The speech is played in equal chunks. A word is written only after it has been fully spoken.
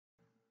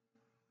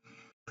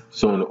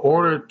So in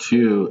order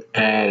to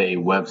add a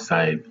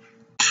website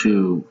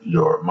to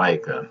your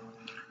Mica,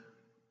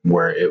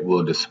 where it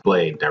will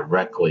display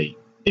directly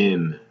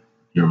in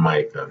your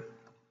Mica,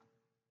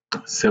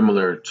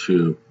 similar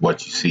to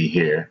what you see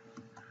here,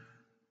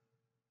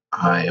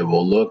 it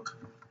will look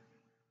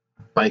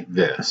like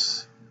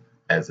this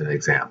as an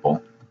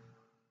example.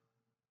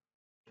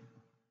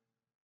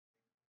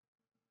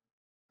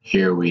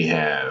 Here we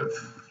have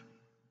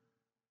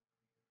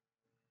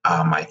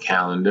my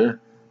calendar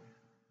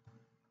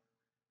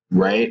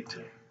right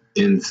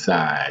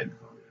inside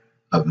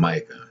of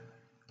Mica,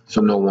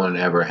 so no one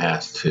ever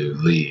has to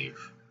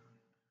leave,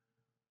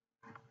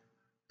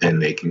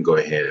 and they can go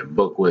ahead and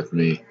book with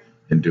me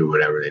and do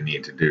whatever they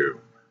need to do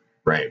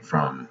right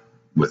from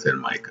within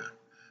Mica.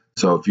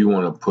 So if you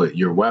want to put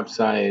your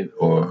website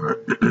or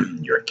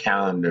your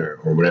calendar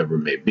or whatever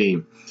it may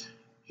be,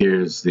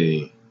 here's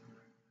the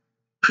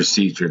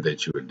procedure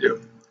that you would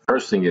do.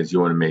 First thing is you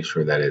want to make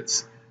sure that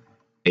it's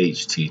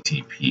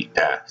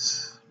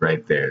HTTPS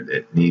right there.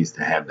 That needs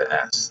to have the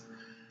S.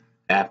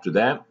 After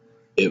that,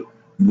 it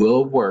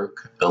will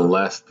work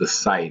unless the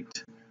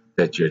site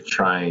that you're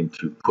trying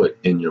to put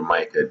in your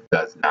Mica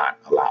does not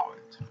allow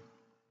it.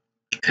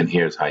 And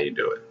here's how you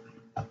do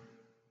it.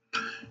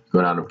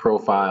 Go down to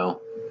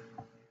Profile,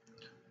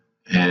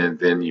 and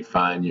then you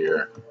find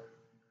your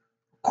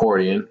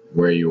accordion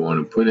where you want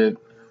to put it,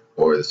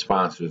 or the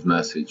sponsor's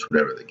message,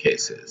 whatever the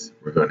case is.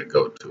 We're going to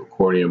go to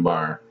accordion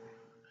bar,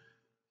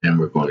 and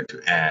we're going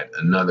to add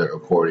another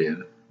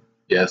accordion.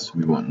 Yes,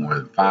 we want more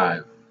than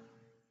 5.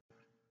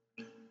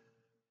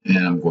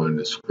 And I'm going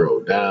to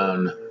scroll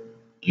down.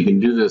 You can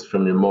do this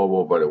from your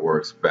mobile, but it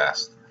works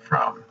best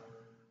from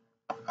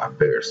a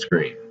bigger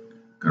screen.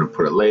 I'm going to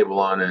put a label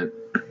on it,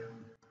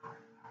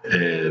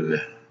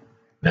 and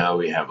now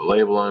we have a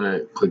label on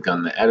it. Click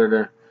on the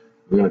editor.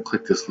 We're going to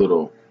click this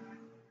little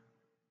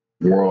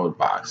world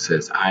box.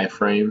 It says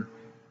iframe,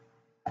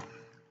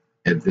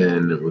 and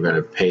then we're going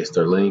to paste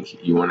our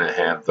link. You want to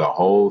have the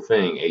whole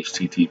thing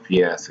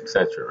HTTPS,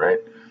 etc., right?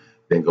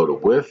 Then go to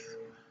width,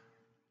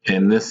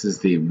 and this is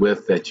the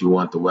width that you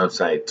want the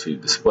website to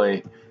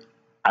display.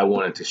 I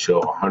want it to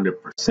show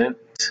 100%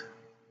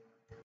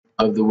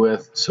 of the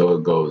width, so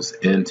it goes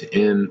end to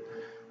end,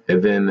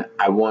 and then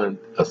I want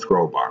a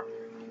scroll bar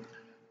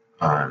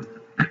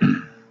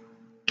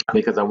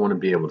because I want to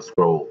be able to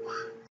scroll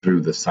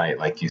through the site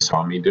like you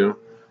saw me do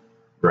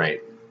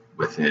right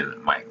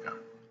within Mica.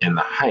 And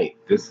the height,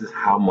 this is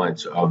how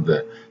much of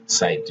the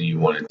site do you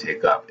want to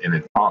take up, and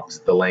it talks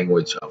the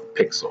language of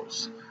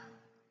pixels,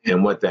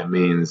 and what that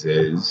means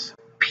is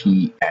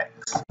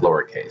px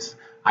lowercase.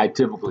 I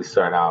typically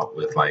start out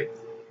with like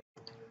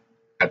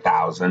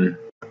 1,000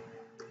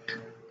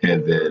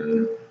 and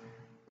then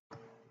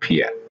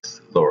px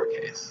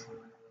lowercase,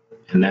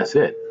 and that's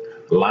it.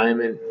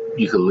 Alignment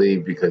you could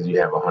leave because you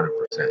have 100%,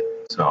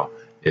 so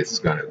it's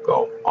going to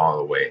go all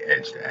the way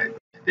edge to edge.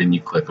 Then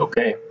you click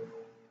OK,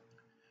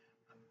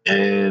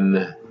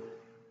 and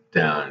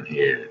down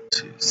here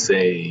to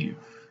save.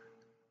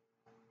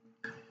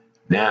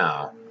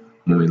 Now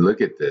when we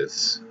look at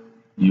this,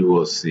 you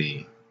will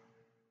see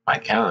my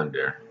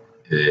calendar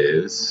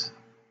is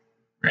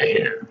right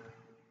here,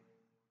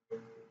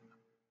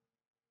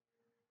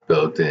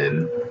 built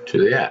in to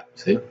the app.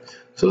 See?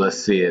 So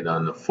let's see it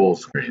on the full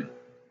screen.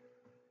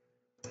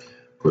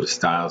 Go to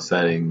style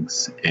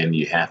settings, and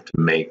you have to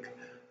make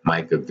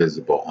Mica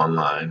visible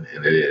online,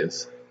 and it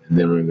is. And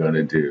then we're going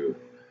to do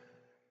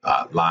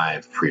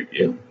live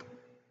preview,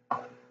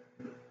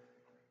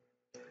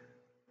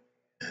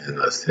 and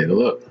let's take a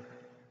look.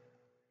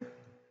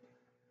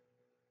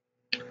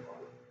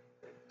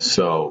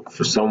 So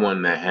for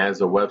someone that has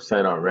a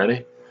website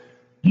already,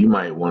 you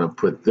might want to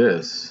put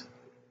this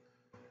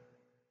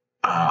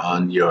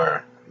on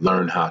your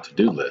learn how to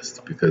do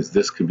list, because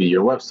this could be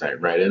your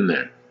website right in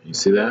there. You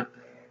see that?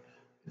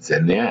 It's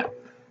in the app.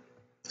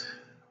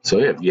 So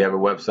yeah, if you have a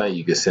website,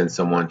 you can send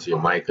someone to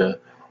your Mica,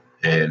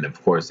 and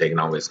of course they can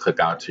always click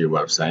out to your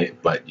website,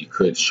 but you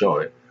could show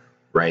it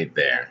right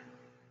there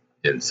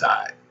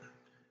inside.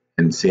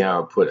 And see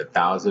how I put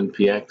 1,000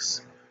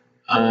 px?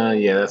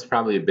 Yeah, that's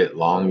probably a bit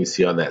long. You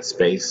see all that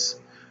space?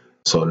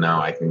 So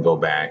now I can go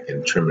back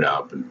and trim it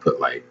up and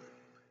put like,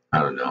 I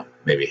don't know,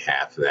 maybe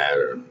half of that,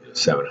 or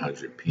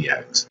 700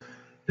 px.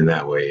 And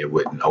that way it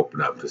wouldn't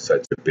open up to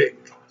such a big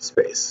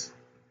space.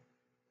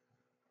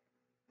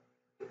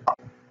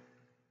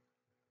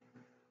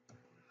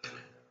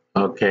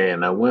 Okay,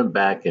 and I went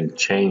back and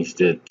changed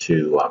it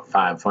to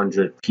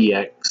 500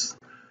 px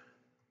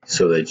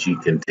so that you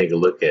can take a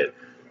look at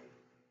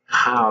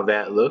how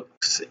that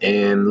looks,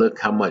 and look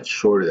how much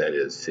shorter that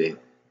is. See,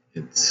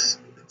 it's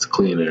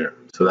cleaner,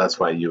 so that's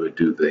why you would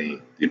do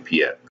the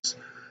px.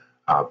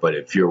 But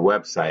if your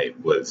website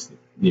was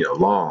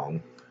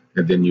long,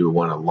 and then you would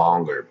want a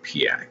longer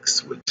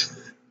px, which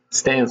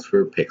stands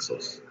for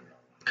pixels.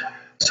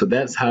 So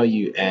that's how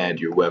you add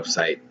your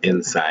website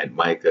inside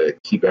Mica.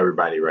 Keep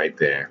everybody right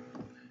there.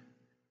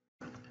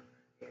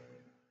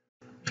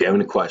 If you have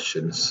any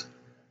questions,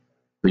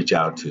 reach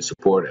out to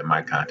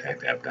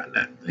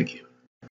support@mycontactapp.net. Thank you.